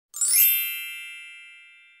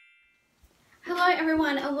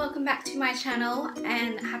everyone and welcome back to my channel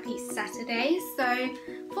and happy Saturday. So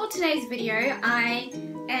for today's video I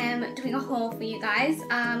am doing a haul for you guys.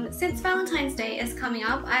 Since Valentine's Day is coming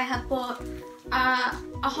up, I have bought a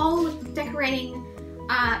whole decorating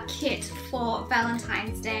kit for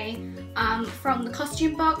Valentine's Day from the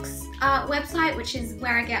Costume Box website, which is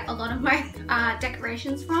where I get a lot of my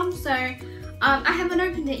decorations from. So I haven't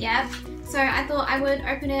opened it yet, so I thought I would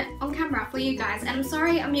open it on camera for you guys. And I'm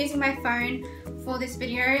sorry I'm using my phone for this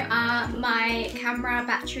video. My camera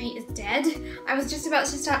battery is dead. I was just about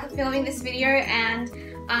to start filming this video and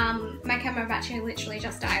my camera battery literally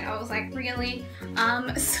just died. I was like, really?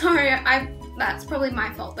 That's probably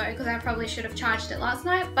my fault though, because I probably should have charged it last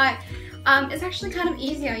night, but it's actually kind of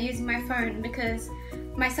easier using my phone because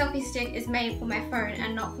my selfie stick is made for my phone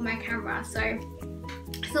and not for my camera, so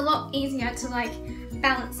it's a lot easier to like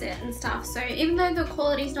balance it and stuff. So even though the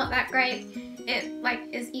quality's not that great, it like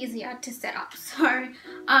is easier to set up. So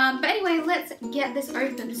but anyway, let's get this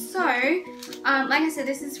open. So like I said,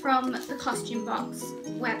 this is from the Costume Box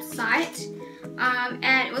website,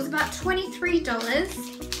 and it was about $23,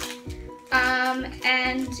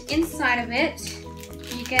 and inside of it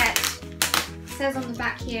you get, it says on the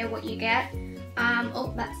back here what you get.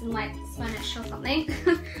 Oh, that's in like Spanish or something.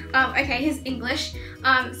 Okay, here's English.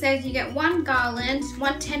 It says you get one garland,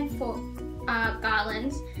 one 10-foot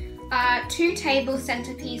garland, 2 table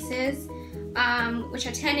centerpieces, which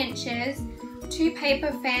are 10 inches, 2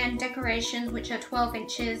 paper fan decorations, which are 12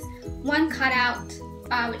 inches, 1 cutout,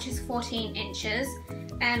 which is 14 inches,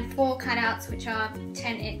 and 4 cutouts, which are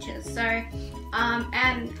 10 inches. So,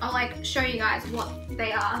 and I'll like show you guys what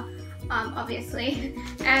they are. Obviously,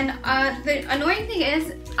 and the annoying thing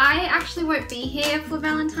is I actually won't be here for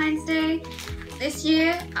Valentine's Day this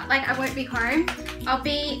year. Like, I won't be home. I'll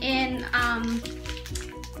be in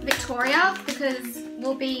Victoria because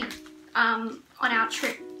we'll be on our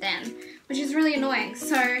trip then, which is really annoying.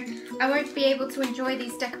 So I won't be able to enjoy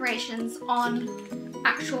these decorations on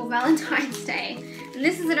actual Valentine's Day. And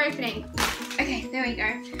this is an opening. Okay, there we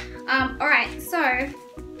go. Alright, so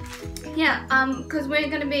yeah, because we're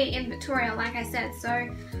going to be in Victoria, like I said, so,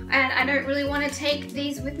 and I don't really want to take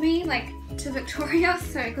these with me, like, to Victoria,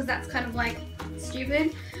 so, because that's kind of, like,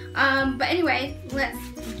 stupid. But anyway, let's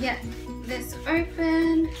get this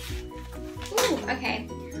open. Ooh, okay.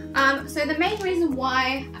 So the main reason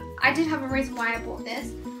why, I did have a reason why I bought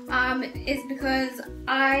this, is because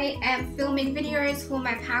I am filming videos for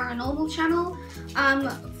my paranormal channel.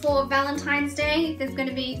 For Valentine's Day, there's going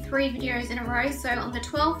to be 3 videos in a row, so on the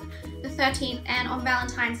 12th, the 13th, and on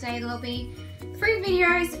Valentine's Day, there'll be 3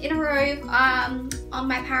 videos in a row on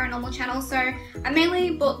my paranormal channel. So I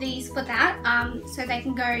mainly bought these for that, so they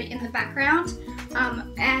can go in the background,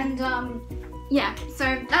 yeah,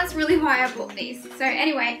 so that's really why I bought these. So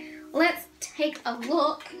anyway, let's take a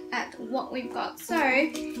look at what we've got. So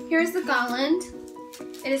here's the garland.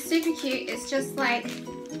 It is super cute. It's just like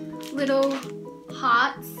little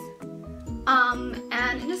hearts,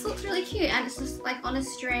 and it just looks really cute, and it's just like on a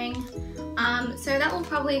string. So that will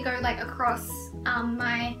probably go like across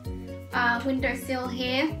my windowsill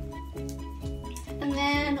here. And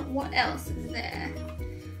then what else is there?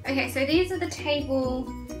 Okay, so these are the table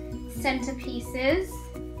centerpieces.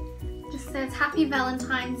 Just says Happy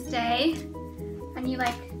Valentine's Day, and you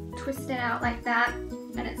like twist it out like that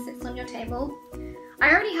and it sits on your table. I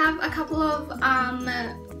already have a couple of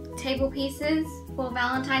table pieces for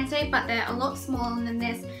Valentine's Day, but they're a lot smaller than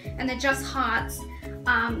this, and they're just hearts.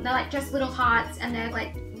 They're like just little hearts, and they're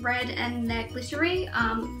like red and they're glittery.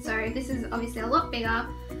 So this is obviously a lot bigger.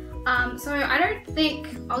 So I don't think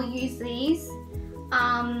I'll use these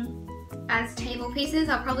as table pieces.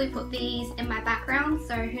 I'll probably put these in my background,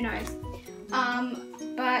 so who knows.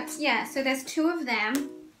 But yeah, so there's 2 of them.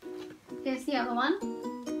 Here's the other one.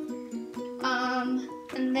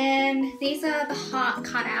 And then these are the heart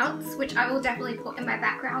cutouts, which I will definitely put in my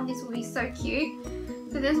background. These will be so cute.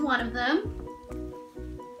 So there's one of them.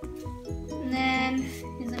 And then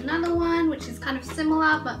here's another one, which is kind of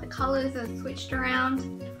similar, but the colors are switched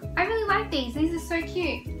around. I really like these. These are so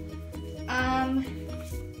cute.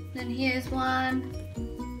 Then here's one.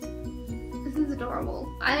 This is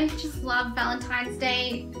adorable. I just love Valentine's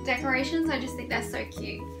Day decorations. I just think they're so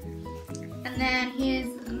cute. And then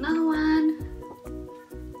here's another one.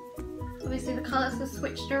 Obviously the colours are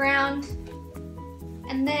switched around.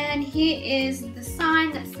 And then here is the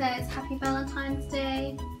sign that says Happy Valentine's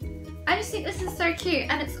Day. I just think this is so cute,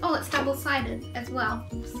 and it's double-sided as well.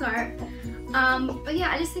 So, but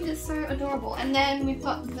yeah, I just think it's so adorable. And then we've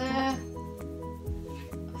got the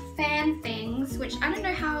fan things, which I don't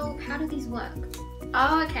know how do these work?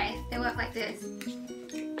 Oh, okay, they work like this.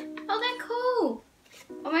 Oh, they're cool.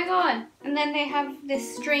 Oh my god. And then they have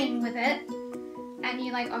this string with it. And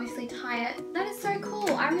you like obviously tie it. That is so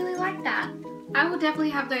cool. I really like that. I will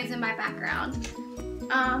definitely have those in my background.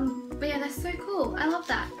 But yeah, that's so cool. I love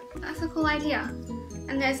that. That's a cool idea.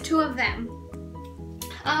 And there's 2 of them.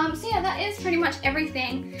 So yeah, that is pretty much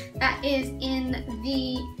everything that is in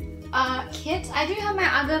the kit. I do have my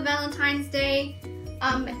other Valentine's Day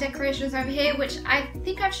decorations over here, which I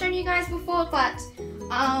think I've shown you guys before, but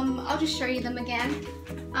I'll just show you them again.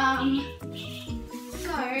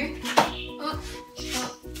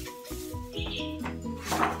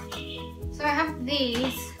 So I have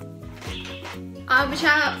these, which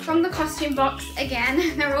are from the costume box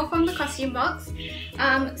again. They're all from the costume box.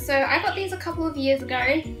 So I got these a couple of years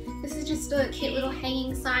ago. This is just a cute little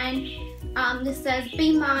hanging sign. This says,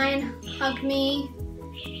 "Be mine, hug me,"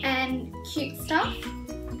 and cute stuff.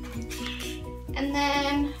 And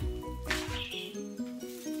then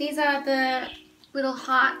these are the little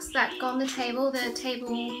hearts that go on the table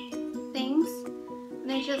things. And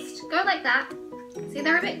they just go like that. See,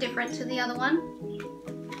 they're a bit different to the other one.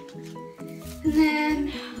 And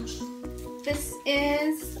then this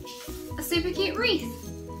is a super cute wreath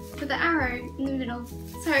with the arrow in the middle.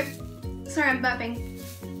 So, sorry I'm burping.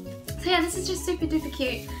 So yeah, this is just super duper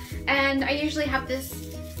cute. And I usually have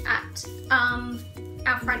this at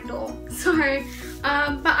our front door. So,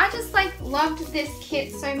 but I just like loved this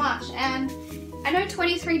kit so much. And I know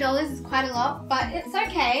 $23 is quite a lot, but it's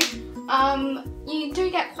okay. You do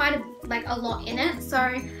get quite a lot in it.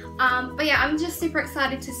 So, but yeah, I'm just super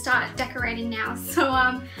excited to start decorating now. So,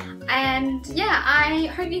 and yeah, I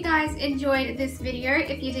hope you guys enjoyed this video.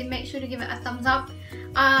 If you did, make sure to give it a thumbs up.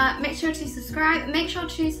 Make sure to subscribe. Make sure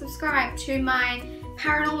to subscribe to my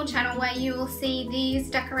paranormal channel, where you will see these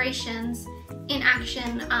decorations in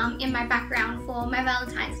action in my background for my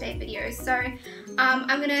Valentine's Day videos. So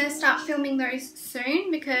I'm going to start filming those soon,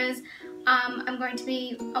 because I'm going to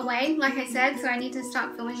be away, like I said, so I need to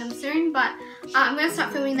start filming them soon, but I'm going to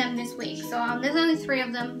start filming them this week. So there's only 3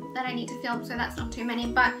 of them that I need to film, so that's not too many,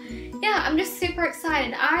 but yeah, I'm just super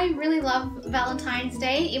excited. I really love Valentine's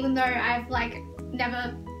Day, even though I've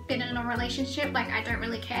never been in a relationship. I don't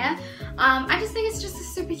really care. I just think it's just a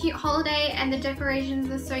super cute holiday, and the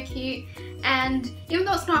decorations are so cute, and even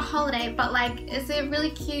though it's not a holiday, but it's a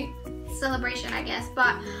really cute celebration, I guess.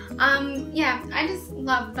 But yeah, I just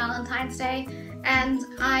love Valentine's Day, and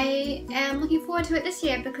I am looking forward to it this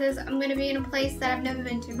year, because I'm going to be in a place that I've never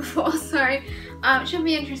been to before, so it should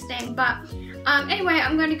be interesting. But anyway,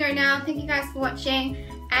 I'm going to go now. Thank you guys for watching,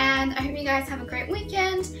 and I hope you guys have a great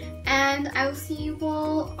weekend, and I will see you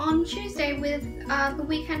all on Tuesday with the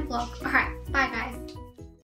weekend vlog. Alright, bye guys.